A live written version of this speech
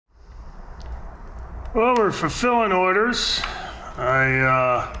Well, we're fulfilling orders.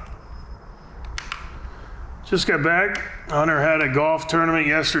 I just got back. Hunter had a golf tournament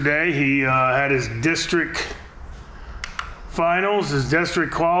yesterday. He had his district finals, his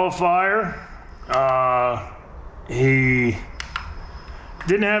district qualifier. He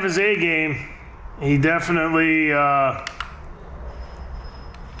didn't have his A game. He definitely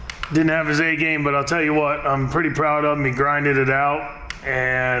didn't have his A game, but I'll tell you what, I'm pretty proud of him. He grinded it out.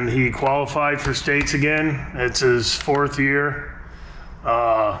 And he qualified for states again. It's his fourth year.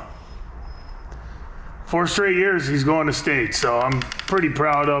 4 straight years he's going to states, so I'm pretty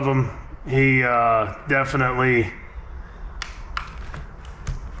proud of him. He definitely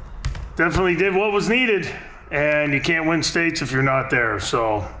did what was needed, and you can't win states if you're not there.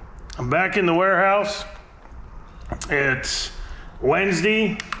 So I'm back in the warehouse. It's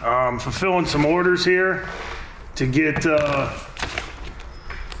Wednesday. I'm fulfilling some orders here to get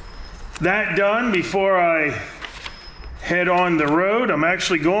that done before I head on the road. I'm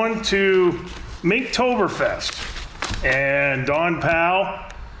actually going to Minktoberfest, and Don Powell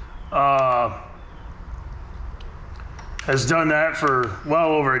has done that for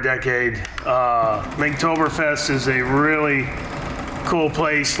well over a decade. Minktoberfest is a really cool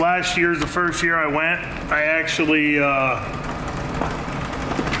place. Last year's the first year I went. I actually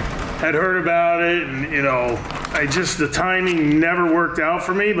had heard about it, and the timing never worked out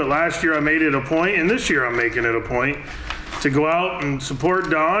for me, but last year I made it a point, and this year I'm making it a point to go out and support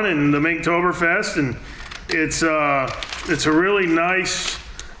Don and the Minktoberfest. And it's a really nice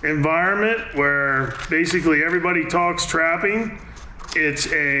environment where basically everybody talks trapping. It's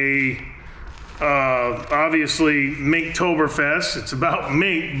obviously Minktoberfest. It's about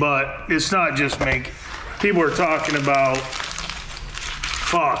mink, but it's not just mink. People are talking about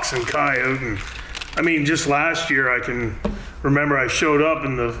fox and coyote. And just last year, I can remember I showed up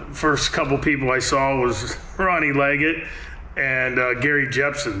and the first couple people I saw was Ronnie Leggett and Gary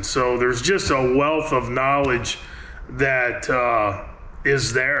Jepson. So there's just a wealth of knowledge that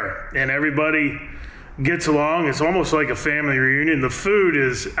is there, and everybody gets along. It's almost like a family reunion. The food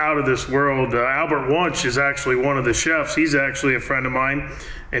is out of this world. Albert Wunsch is actually one of the chefs. He's actually a friend of mine,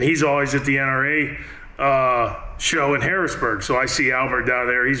 and he's always at the NRA show in Harrisburg. So I see Albert down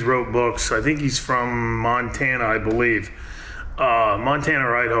there. He's wrote books. I think he's from Montana, I believe. Montana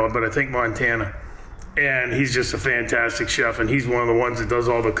or Idaho, but I think Montana. And he's just a fantastic chef, and he's one of the ones that does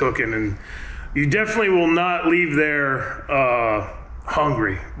all the cooking. And you definitely will not leave there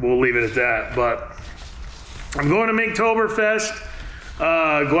hungry. We'll leave it at that. But I'm going to Minktoberfest,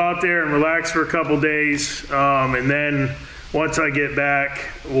 go out there and relax for a couple days. And then once I get back,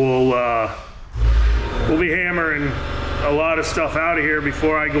 we'll be hammering a lot of stuff out of here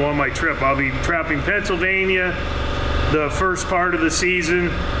before I go on my trip. I'll be trapping Pennsylvania the first part of the season.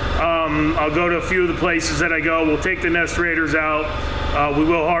 I'll go to a few of the places that I go. We'll take the nest raiders out. We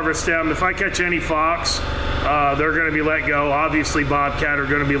will harvest them. If I catch any fox, they're going to be let go. Obviously, Bobcat are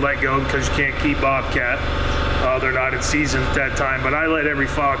going to be let go because you can't keep Bobcat. They're not in season at that time, but I let every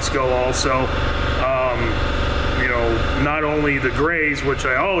fox go also. Not only the grays, which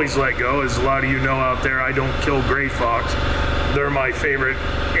I always let go, as a lot of you know out there, I don't kill gray fox. They're my favorite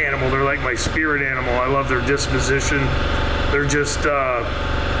animal. They're like my spirit animal. I love their disposition. They're just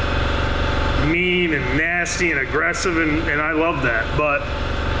mean and nasty and aggressive, and I love that. But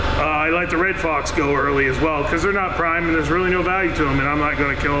I let the red fox go early as well because they're not prime and there's really no value to them, and I'm not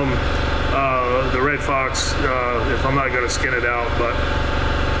going to kill them, the red fox, if I'm not going to skin it out. But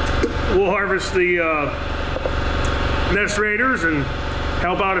we'll harvest the nest raiders and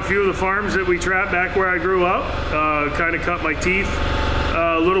help out a few of the farms that we trap back where I grew up, kind of cut my teeth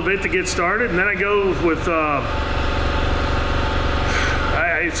a little bit to get started, and then I go with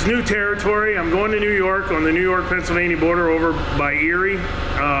it's new territory. I'm going to New York, on the New York-Pennsylvania border over by Erie.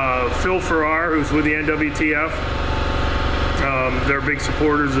 Phil Farrar, who's with the NWTF, they're big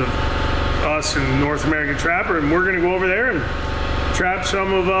supporters of us and North American Trapper, and we're going to go over there and trap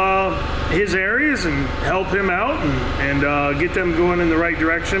some of his areas and help him out and get them going in the right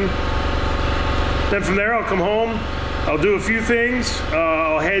direction. Then from there, I'll come home. I'll do a few things.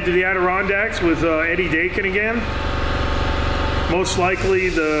 I'll head to the Adirondacks with Eddie Dakin again. Most likely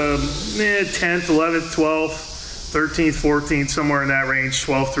the 10th, 11th, 12th, 13th, 14th, somewhere in that range,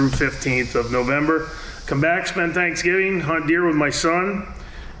 12th through 15th of November. Come back, spend Thanksgiving, hunt deer with my son,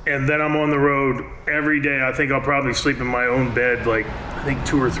 and then I'm on the road every day. I think I'll probably sleep in my own bed, like I think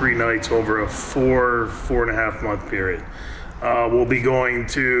 2 or 3 nights over a 4.5 month period. We'll be going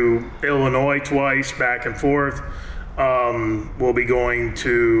to Illinois twice, back and forth. We'll be going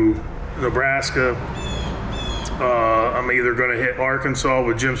to Nebraska, I'm either going to hit Arkansas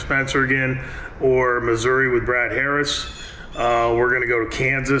with Jim Spencer again or Missouri with Brad Harris. We're going to go to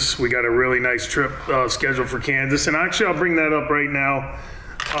Kansas. We got a really nice trip scheduled for Kansas. And actually, I'll bring that up right now.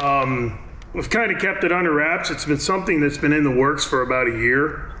 We've kind of kept it under wraps. It's been something that's been in the works for about a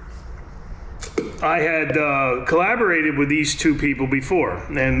year. I had collaborated with these two people before,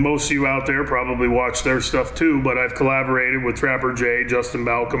 and most of you out there probably watch their stuff too, but I've collaborated with Trapper Jay, Justin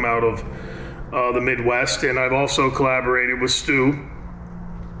Balcom out of the Midwest, and I've also collaborated with Stu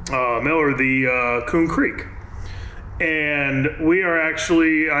Miller, the Coon Creek. And we are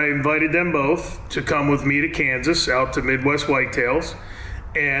actually, I invited them both to come with me to Kansas, out to Midwest Whitetails,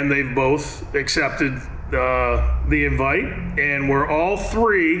 and they've both accepted the invite, and we're all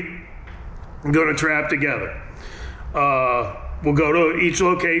three going to trap together. We'll go to each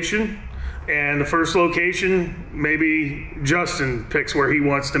location, and the first location, maybe Justin picks where he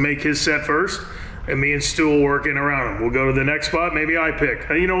wants to make his set first, and me and Stu will work in around him. We'll go to the next spot, maybe I pick.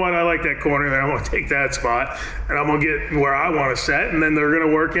 You know what, I like that corner, then I'm going to take that spot, and I'm going to get where I want to set, and then they're going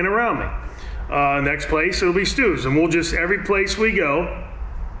to work in around me. Next place, it'll be Stu's, and we'll just, every place we go,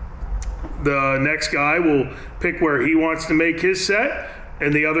 the next guy will pick where he wants to make his set,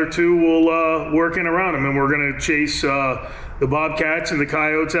 and the other two will work in around him, and we're going to chase the Bobcats and the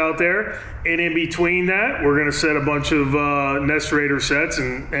Coyotes out there. And in between that, we're going to set a bunch of Nest Raider sets,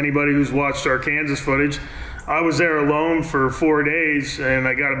 and anybody who's watched our Kansas footage, I was there alone for 4 days, and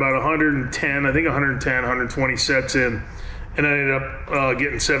I got about 110, 120 sets in, and I ended up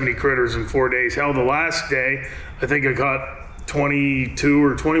getting 70 critters in 4 days. Hell, the last day, I think I got 22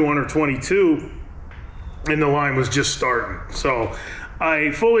 or 21 or 22, and the line was just starting. So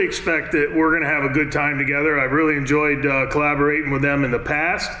I fully expect that we're going to have a good time together. I've really enjoyed collaborating with them in the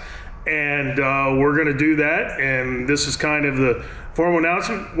past, and we're going to do that. And this is kind of the formal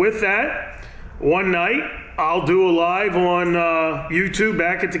announcement. With that, one night I'll do a live on YouTube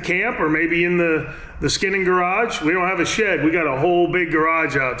back at the camp, or maybe in the skinning garage. We don't have a shed. We got a whole big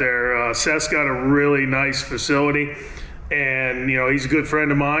garage out there. Seth's got a really nice facility, and you know, he's a good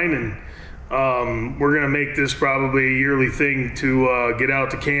friend of mine, and we're going to make this probably a yearly thing to get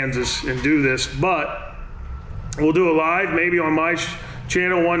out to Kansas and do this. But we'll do a live maybe on my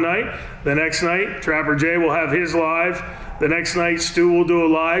channel one night. The next night, Trapper Jay will have his live. The next night, Stu will do a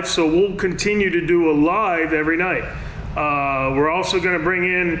live. So we'll continue to do a live every night. We're also going to bring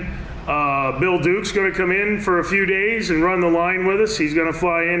in Bill Duke's going to come in for a few days and run the line with us. He's going to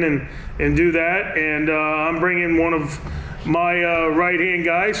fly in and do that. And I'm bringing one of my right-hand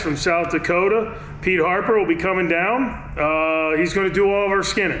guys from South Dakota. Pete Harper will be coming down. He's going to do all of our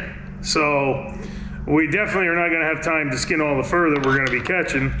skinning. So we definitely are not going to have time to skin all the fur that we're going to be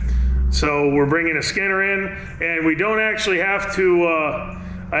catching. So we're bringing a skinner in, and we don't actually have to,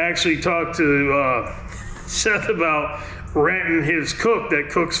 I actually talked to Seth about renting his cook that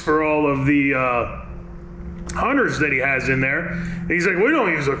cooks for all of the hunters that he has in there. And he's like, we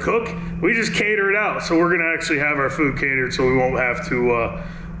don't use a cook, we just cater it out. So we're going to actually have our food catered, so we won't have to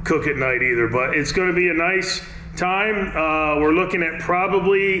cook at night either. But it's going to be a nice time. We're looking at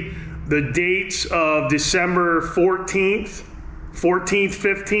probably the dates of December 14th,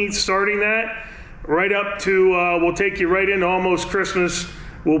 15th, starting that right up to, we'll take you right into almost Christmas.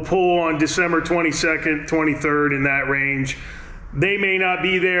 We'll pull on December 22nd, 23rd, in that range. They may not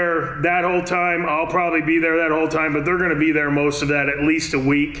be there that whole time. I'll probably be there that whole time, but they're going to be there most of that, at least a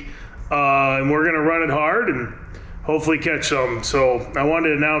week. And we're going to run it hard and hopefully catch some. So I wanted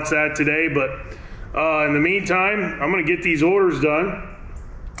to announce that today, but in the meantime, I'm going to get these orders done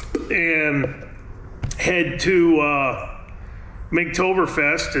and head to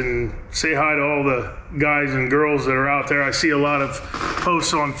Minktoberfest and say hi to all the guys and girls that are out there. I see a lot of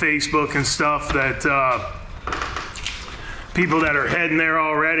posts on Facebook and stuff that people that are heading there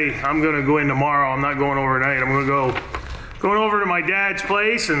already. I'm going to go in tomorrow. I'm not going overnight. I'm going to going over to my dad's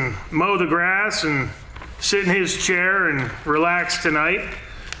place and mow the grass and sit in his chair and relax tonight.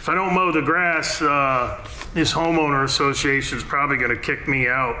 If I don't mow the grass, this homeowner association is probably going to kick me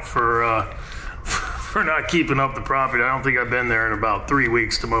out for not keeping up the property. I don't think I've been there in about 3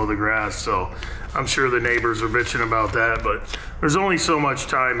 weeks to mow the grass, so I'm sure the neighbors are bitching about that, but there's only so much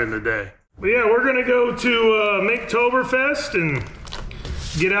time in the day. But yeah, we're gonna go to Minktoberfest and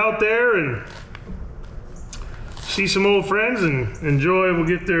get out there and see some old friends and enjoy. We'll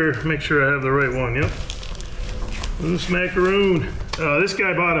get there, make sure I have the right one, yep. This macaroon. This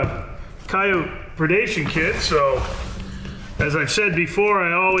guy bought a coyote predation kit, so as I've said before,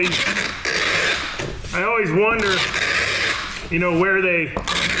 I always wonder, you know, where they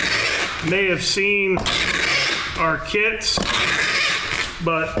may have seen our kits.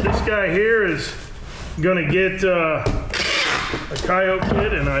 But this guy here is gonna get a coyote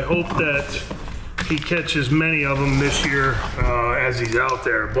kit, and I hope that he catches many of them this year as he's out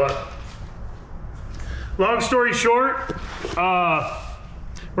there. But long story short, we're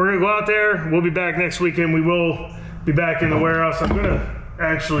gonna go out there. We'll be back next weekend. We will be back in the warehouse. I'm gonna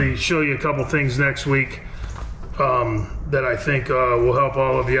actually show you a couple things next week that I think will help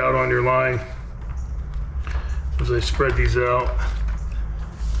all of you out on your line as I spread these out.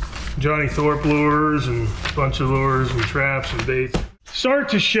 Johnny Thorpe lures and a bunch of lures and traps and baits. Start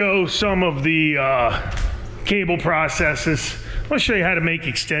to show some of the cable processes. I'll show you how to make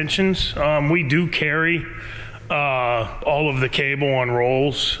extensions. We do carry all of the cable on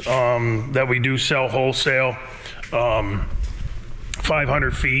rolls that we do sell wholesale,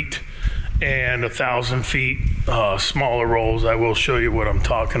 500 feet and 1,000 feet smaller rolls. I will show you what I'm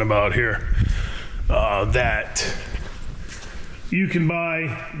talking about here. That you can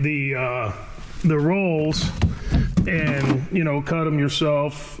buy the rolls and, you know, cut them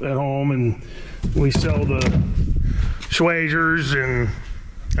yourself at home, and we sell the Swagers, and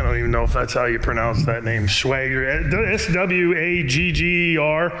I don't even know if that's how you pronounce that name, Swagger,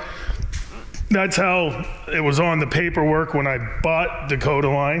 S-W-A-G-G-E-R. That's how it was on the paperwork when I bought Dakota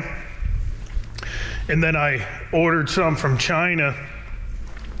line. And then I ordered some from China,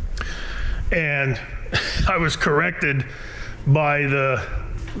 and I was corrected by the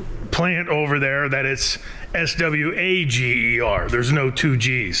plant over there that it's S-W-A-G-E-R. There's no two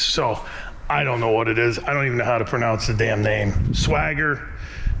G's. So I don't know what it is. I don't even know how to pronounce the damn name. Swagger,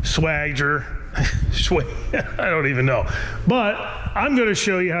 Swagger, I don't even know. But I'm going to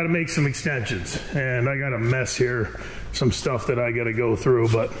show you how to make some extensions. And I got a mess here, some stuff that I got to go through.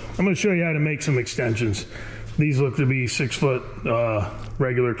 But I'm going to show you how to make some extensions. These look to be 6-foot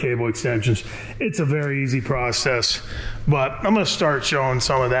regular cable extensions. It's a very easy process, but I'm going to start showing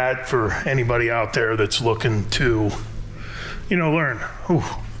some of that for anybody out there that's looking to, you know, learn. Ooh.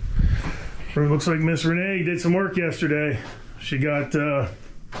 It looks like Miss Renee did some work yesterday. She got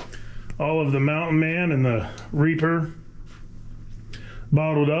all of the Mountain Man and the Reaper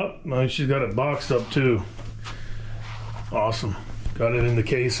bottled up. She's got it boxed up too. Awesome. Got it in the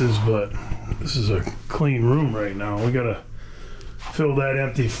cases, but this is a clean room right now. We gotta fill that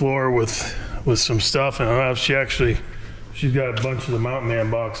empty floor with some stuff, and she's got a bunch of the Mountain Man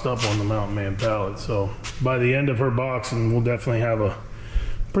boxed up on the Mountain Man pallet. So by the end of her boxing, we'll definitely have a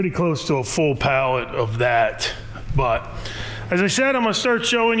pretty close to a full pallet of that. But as I said, I'm gonna start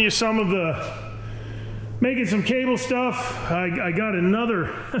showing you some of the making some cable stuff. I got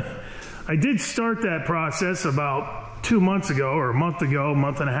another I did start that process about 2 months ago, or a month ago,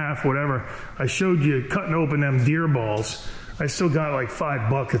 month and a half, whatever. I showed you cutting open them deer balls. I still got like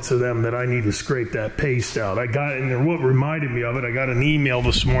 5 buckets of them that I need to scrape that paste out. I got, and what reminded me of it, I got an email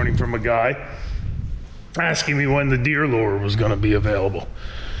this morning from a guy asking me when the deer lure was going to be available.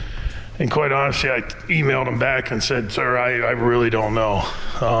 And quite honestly, I emailed him back and said, sir, I really don't know.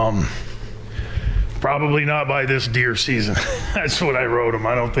 Probably not by this deer season. That's what I wrote him.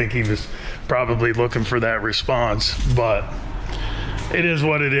 I don't think he was probably looking for that response, but it is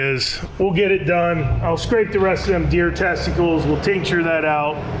what it is. We'll get it done. I'll scrape the rest of them deer testicles. We'll tincture that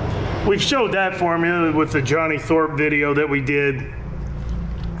out. We've showed that formula with the Johnny Thorpe video that we did.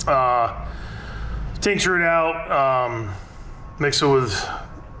 Tincture it out, mix it with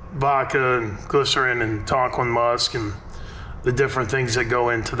vodka and glycerin and Tonquin musk and the different things that go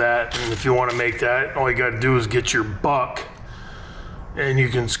into that. And if you want to make that, all you got to do is get your buck, and you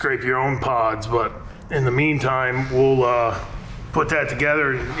can scrape your own pods. But in the meantime, we'll put that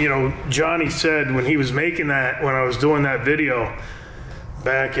together. You know, Johnny said when he was making that, when I was doing that video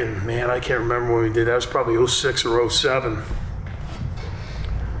back in, man, I can't remember when we did that. It was probably 06 or 07.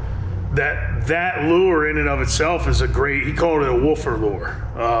 That lure in and of itself is a great, he called it a woofer lure,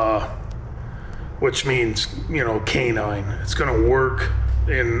 which means, you know, canine. It's going to work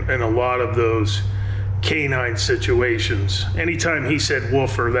in a lot of those canine situations. Anytime he said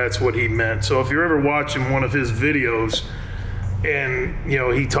woofer, that's what he meant. So if you're ever watching one of his videos and, you know,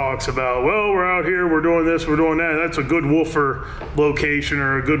 he talks about, well, we're out here, we're doing this, we're doing that, that's a good woofer location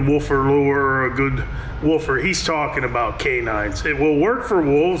or a good woofer lure or a good woofer. He's talking about canines. It will work for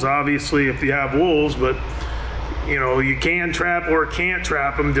wolves, obviously, if you have wolves, but, you know, you can trap or can't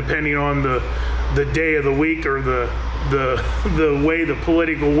trap them depending on the day of the week or the way the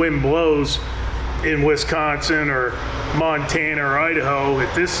political wind blows in Wisconsin or Montana or Idaho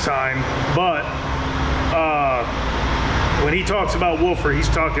at this time. But when he talks about woofer, he's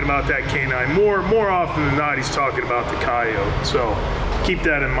talking about that canine. More often than not, he's talking about the coyote. So keep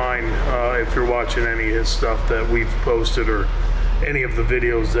that in mind if you're watching any of his stuff that we've posted or any of the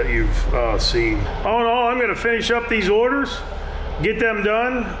videos that you've seen. All in all, I'm going to finish up these orders, get them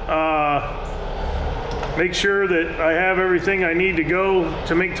done, make sure that I have everything I need to go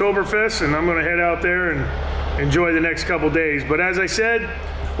to Minktoberfest, and I'm going to head out there and enjoy the next couple days. But as I said,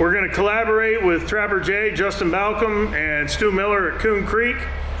 we're going to collaborate with Trapper Jay, Justin Balcom, and Stu Miller at Coon Creek.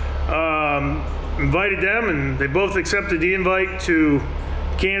 Invited them, and they both accepted the invite to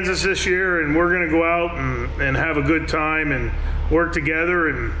Kansas this year, and we're going to go out and have a good time and work together,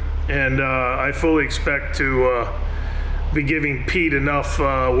 and I fully expect to be giving Pete enough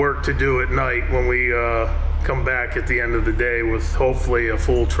work to do at night when we come back at the end of the day with hopefully a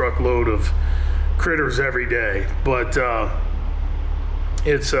full truckload of critters every day. But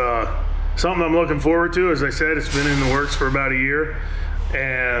it's something I'm looking forward to. As I said, it's been in the works for about a year,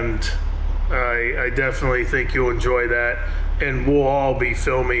 and I definitely think you'll enjoy that. And we'll all be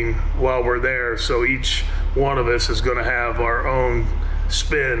filming while we're there, so each one of us is going to have our own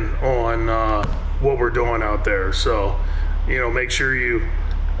spin on what we're doing out there. So, you know, make sure you,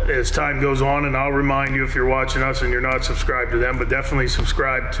 as time goes on, and I'll remind you if you're watching us and you're not subscribed to them, but definitely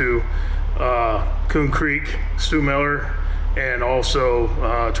subscribe to Coon Creek, Stu Miller, and also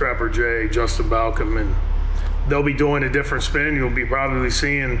Trapper Jay, Justin Balcom, and they'll be doing a different spin. You'll be probably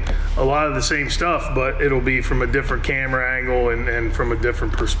seeing a lot of the same stuff, but it'll be from a different camera angle and from a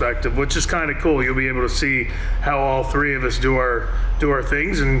different perspective, which is kind of cool. You'll be able to see how all three of us do our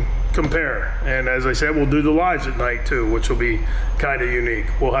things and compare. And as I said, we'll do the lives at night too, which will be kind of unique.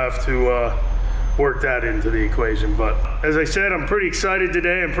 We'll have to work that into the equation. But as I said, I'm pretty excited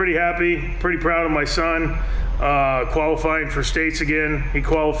today. I'm pretty happy, pretty proud of my son. Qualifying for states again. He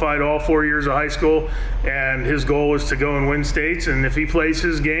qualified all 4 years of high school, and his goal is to go and win states. And if he plays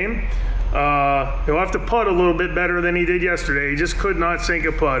his game, he'll have to putt a little bit better than he did yesterday. He just could not sink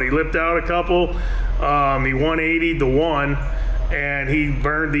a putt. He lipped out a couple. He 180'd the one, and he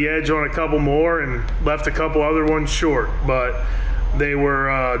burned the edge on a couple more and left a couple other ones short. But they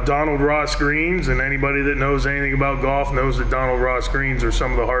were Donald Ross greens, and anybody that knows anything about golf knows that Donald Ross greens are some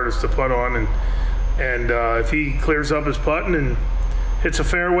of the hardest to putt on. And if he clears up his putting and hits a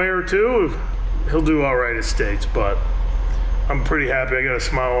fairway or two, he'll do all right at states. But I'm pretty happy. I got a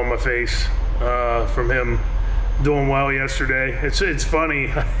smile on my face from him doing well yesterday. It's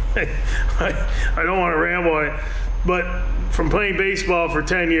funny. I don't want to ramble on it, but from playing baseball for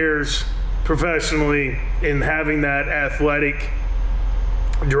 10 years professionally and having that athletic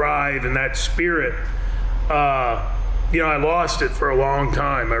drive and that spirit, you know, I lost it for a long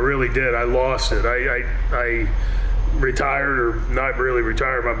time. I really did. I lost it. I retired, or not really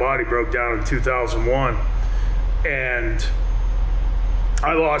retired. My body broke down in 2001, and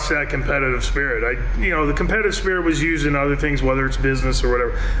I lost that competitive spirit. You know, the competitive spirit was used in other things, whether it's business or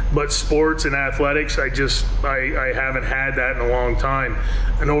whatever. But sports and athletics, I haven't had that in a long time.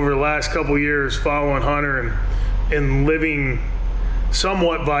 And over the last couple of years, following Hunter and living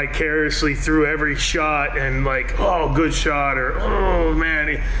somewhat vicariously through every shot, and like, oh, good shot, or oh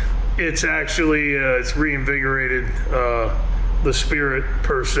man, it's actually it's reinvigorated the spirit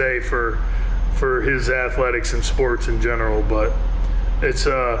per se for his athletics and sports in general. But it's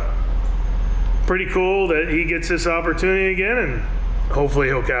pretty cool that he gets this opportunity again, and hopefully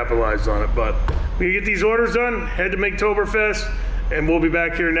he'll capitalize on it. But we get these orders done, head to Minktoberfest, and we'll be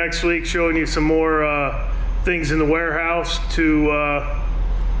back here next week showing you some more things in the warehouse to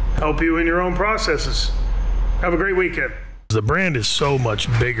help you in your own processes. Have a great weekend. The brand is so much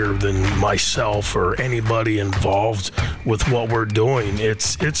bigger than myself or anybody involved with what we're doing.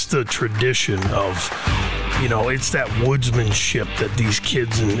 It's the tradition of, you know, it's that woodsmanship that these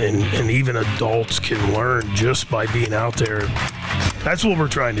kids and even adults can learn just by being out there. That's what we're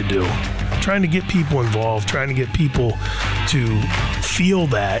trying to do. Trying to get people involved, trying to get people to feel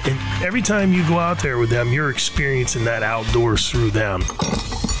that. And every time you go out there with them, you're experiencing that outdoors through them.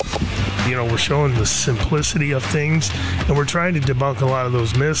 You know, we're showing the simplicity of things, and we're trying to debunk a lot of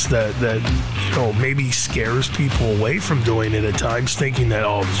those myths that you know, maybe scares people away from doing it at times, thinking that,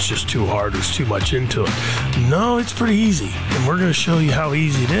 oh, it's just too hard, there's too much into it. No, it's pretty easy, and we're going to show you how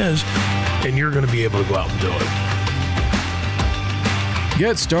easy it is, and you're going to be able to go out and do it.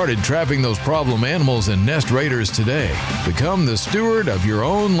 Get started trapping those problem animals and nest raiders today. Become the steward of your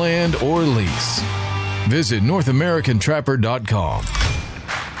own land or lease. Visit NorthAmericanTrapper.com.